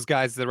fade those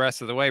guys the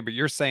rest of the way? But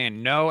you're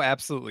saying, "No,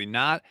 absolutely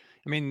not."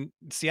 I mean,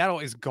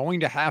 Seattle is going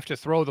to have to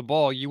throw the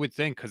ball, you would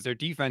think, because their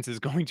defense is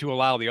going to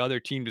allow the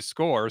other team to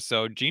score,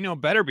 so Gino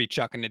better be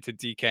chucking it to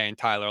DK and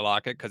Tyler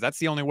Lockett, because that's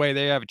the only way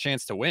they have a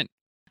chance to win.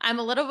 I'm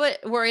a little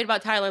bit worried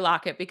about Tyler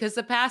Lockett because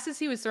the passes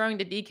he was throwing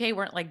to DK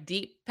weren't like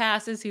deep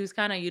passes. He was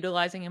kind of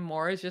utilizing him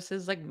more as just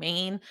his like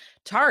main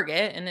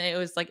target, and it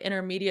was like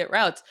intermediate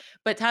routes.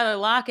 But Tyler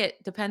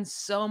Lockett depends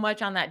so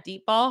much on that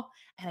deep ball,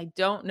 and I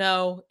don't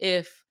know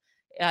if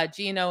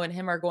Gino and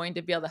him are going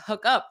to be able to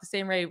hook up the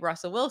same way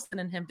Russell Wilson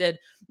and him did.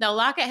 Now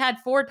Lockett had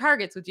 4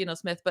 targets with Geno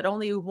Smith, but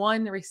only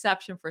 1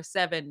 reception for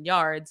 7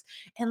 yards.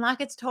 And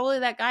Lockett's totally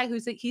that guy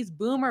who's like he's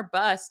boom or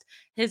bust.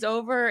 His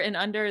over and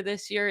under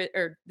this year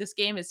or this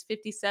game is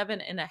 57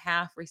 and a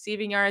half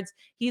receiving yards.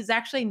 He's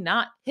actually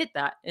not hit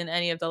that in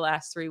any of the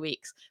last 3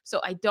 weeks.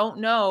 So I don't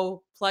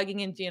know,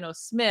 plugging in Geno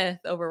Smith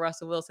over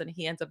Russell Wilson,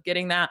 he ends up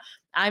getting that.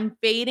 I'm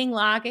fading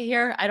Lockett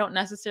here. I don't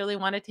necessarily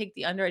want to take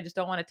the under. I just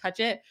don't want to touch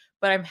it,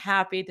 but I'm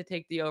happy to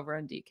take the over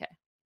on DK.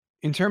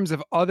 In terms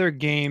of other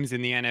games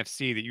in the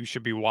NFC that you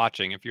should be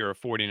watching if you're a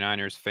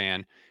 49ers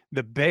fan,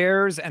 the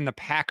Bears and the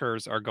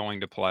Packers are going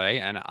to play,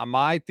 and,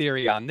 my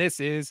theory on this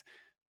is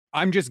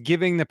I'm just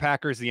giving the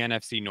Packers the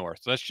NFC North.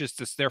 Let's just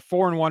they're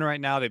 4-1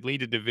 right now. They lead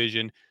the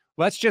division.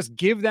 Let's just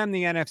give them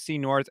the NFC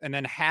North and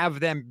then have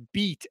them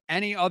beat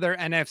any other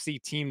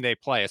NFC team they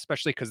play,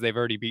 especially because they've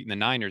already beaten the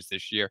Niners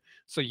this year.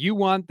 So you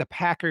want the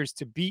Packers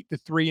to beat the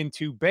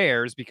 3-2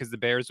 Bears because the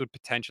Bears would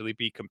potentially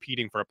be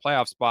competing for a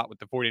playoff spot with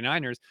the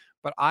 49ers.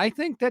 But I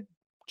think that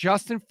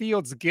Justin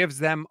Fields gives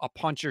them a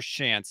puncher's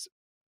chance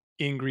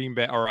in Green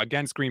Bay or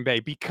against Green Bay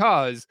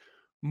because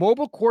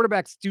mobile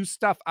quarterbacks do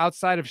stuff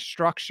outside of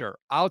structure,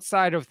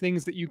 outside of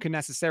things that you can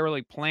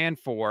necessarily plan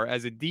for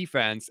as a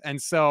defense.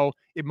 And so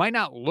it might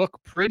not look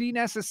pretty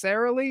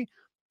necessarily,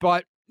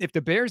 but if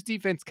the Bears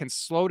defense can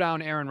slow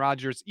down Aaron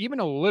Rodgers even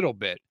a little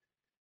bit,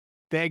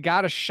 they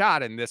got a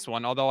shot in this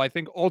one. Although I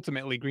think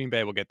ultimately Green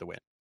Bay will get the win.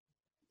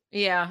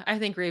 Yeah, I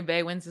think Green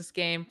Bay wins this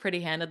game pretty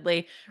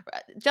handedly.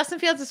 Justin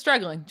Fields is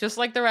struggling, just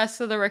like the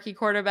rest of the rookie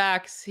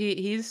quarterbacks.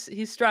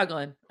 He's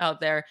struggling out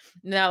there.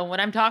 Now,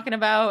 when I'm talking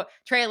about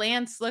Trey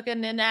Lance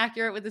looking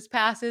inaccurate with his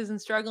passes and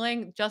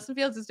struggling, Justin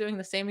Fields is doing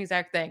the same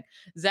exact thing.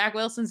 Zach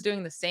Wilson's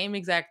doing the same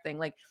exact thing.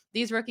 Like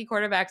these rookie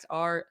quarterbacks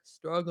are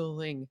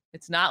struggling.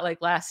 It's not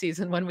like last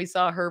season when we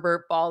saw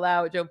Herbert ball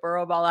out, Joe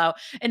Burrow ball out.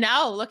 And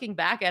now looking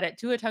back at it,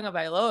 Tua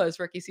Tagovailoa's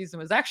rookie season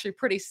was actually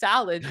pretty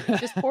solid.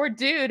 Just poor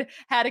dude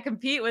had to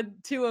compete with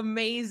 2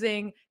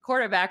 amazing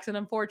quarterbacks. And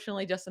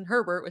unfortunately, Justin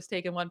Herbert was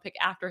taken 1 pick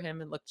after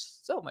him and looked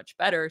so much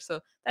better. So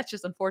that's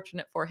just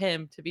unfortunate for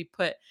him to be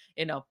put,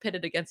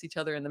 pitted against each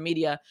other in the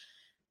media.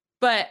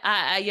 But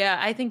yeah,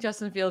 I think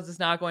Justin Fields is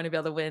not going to be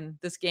able to win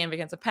this game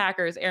against the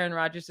Packers. Aaron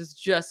Rodgers is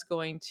just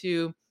going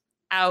to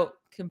out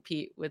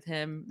compete with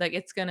him. Like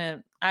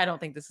I don't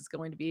think this is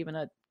going to be even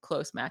a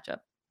close matchup.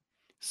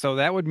 So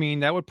that would mean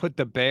that would put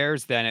the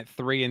Bears then at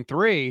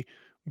 3-3,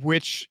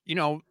 which,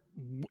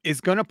 is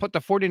going to put the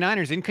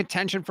 49ers in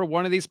contention for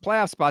one of these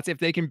playoff spots. If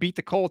they can beat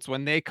the Colts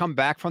when they come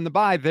back from the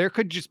bye, there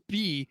could just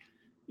be,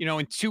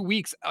 in 2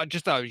 weeks,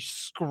 just a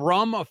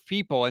scrum of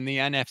people in the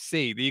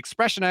NFC. The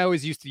expression I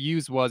always used to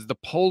use was the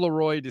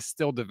Polaroid is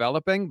still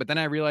developing, but then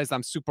I realized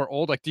I'm super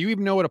old. Like, do you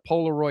even know what a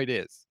Polaroid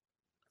is?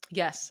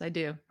 Yes, I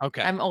do.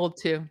 Okay. I'm old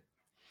too.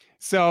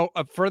 So,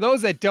 for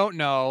those that don't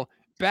know,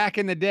 back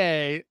in the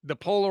day, the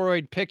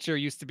Polaroid picture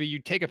used to be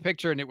you'd take a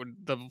picture and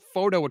the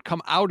photo would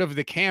come out of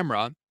the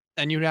camera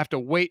and you'd have to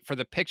wait for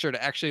the picture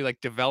to actually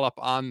like develop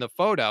on the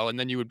photo and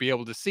then you would be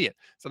able to see it.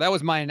 So that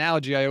was my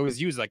analogy I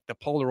always use, like the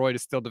Polaroid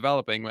is still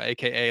developing,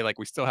 aka like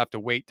we still have to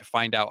wait to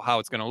find out how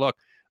it's going to look.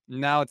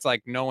 Now it's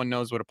like no one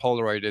knows what a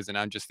Polaroid is and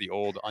I'm just the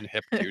old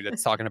unhip dude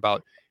that's talking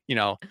about,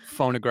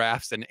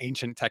 phonographs and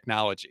ancient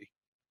technology.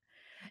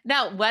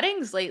 Now,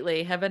 weddings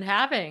lately have been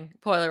having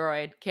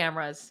Polaroid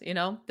cameras,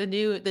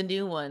 the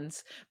new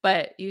ones.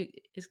 But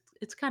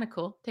it's kind of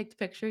cool. Take the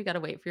picture. You got to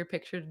wait for your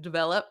picture to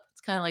develop.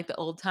 It's kind of like the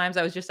old times.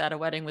 I was just at a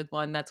wedding with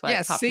one. That's why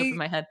Yeah, it popped up in see,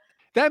 my head.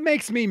 that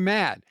makes me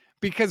mad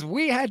because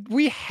we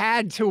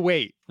had to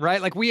wait,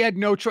 right? Like we had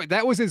no choice.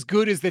 That was as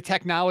good as the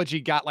technology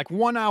got. Like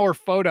 1 hour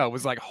photo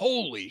was like,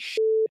 holy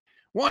shit,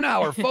 1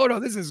 hour photo.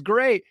 This is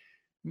great.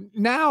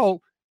 Now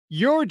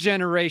your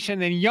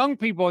generation and young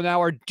people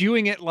now are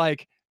doing it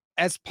like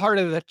as part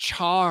of the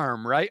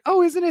charm, right?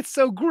 Oh, isn't it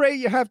so great?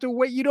 You have to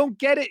wait. You don't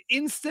get it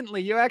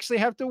instantly. You actually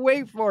have to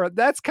wait for it.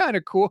 That's kind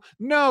of cool.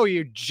 No,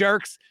 you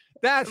jerks.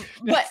 That's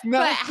But that's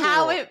not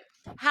cool.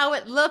 how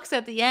it looks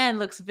at the end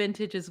looks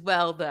vintage as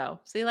well, though.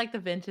 So you like the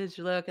vintage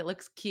look. It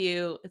looks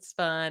cute. It's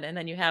fun. And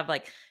then you have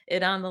like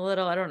it on the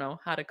little, I don't know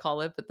how to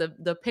call it, but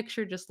the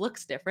picture just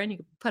looks different. You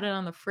can put it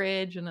on the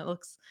fridge and it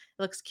looks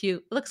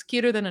cute. It looks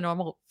cuter than a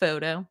normal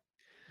photo.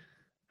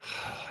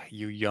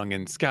 You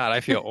youngin'. Scott, I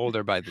feel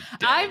older by the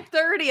I'm day.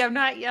 30. I'm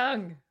not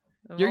young.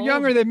 I'm You're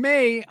younger old. than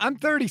me. I'm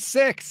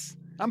 36.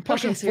 I'm Okay,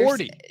 pushing so you're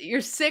 40.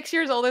 you're 6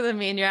 years older than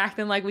me, and you're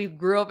acting like we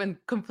grew up in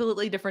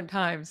completely different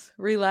times.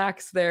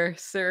 Relax there,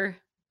 sir.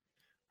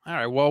 All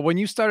right. Well, when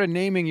you started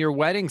naming your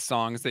wedding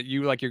songs that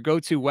you like your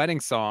go-to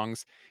wedding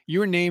songs, you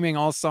were naming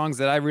all songs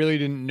that I really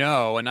didn't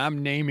know. And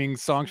I'm naming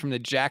songs from the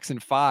Jackson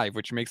 5,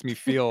 which makes me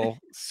feel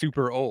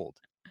super old.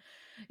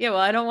 Yeah, well,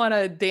 I don't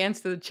wanna dance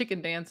to the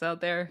chicken dance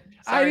out there.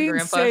 I Sorry, didn't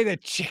grandpa. say the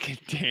chicken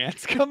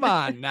dance. Come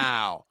on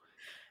now.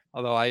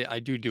 Although I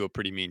do a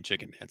pretty mean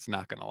chicken dance,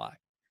 not gonna lie.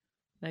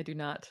 I do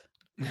not.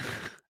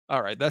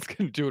 All right, that's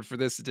gonna do it for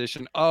this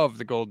edition of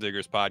the Gold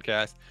Diggers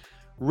podcast.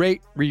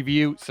 Rate,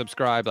 review,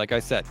 subscribe. Like I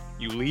said,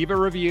 you leave a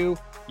review.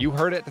 You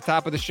heard it at the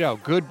top of the show.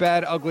 Good,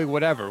 bad, ugly,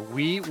 whatever.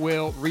 We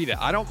will read it.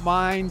 I don't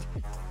mind,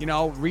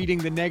 reading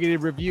the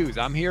negative reviews.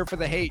 I'm here for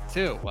the hate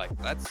too. Like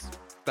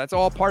that's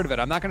all part of it.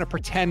 I'm not going to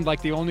pretend like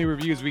the only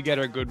reviews we get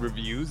are good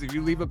reviews. If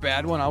you leave a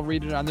bad one, I'll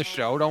read it on the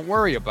show. Don't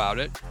worry about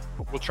it.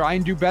 But we'll try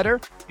and do better.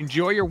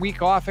 Enjoy your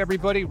week off,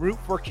 everybody. Root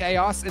for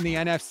chaos in the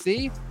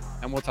NFC,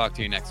 and we'll talk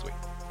to you next week.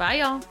 Bye,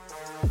 y'all.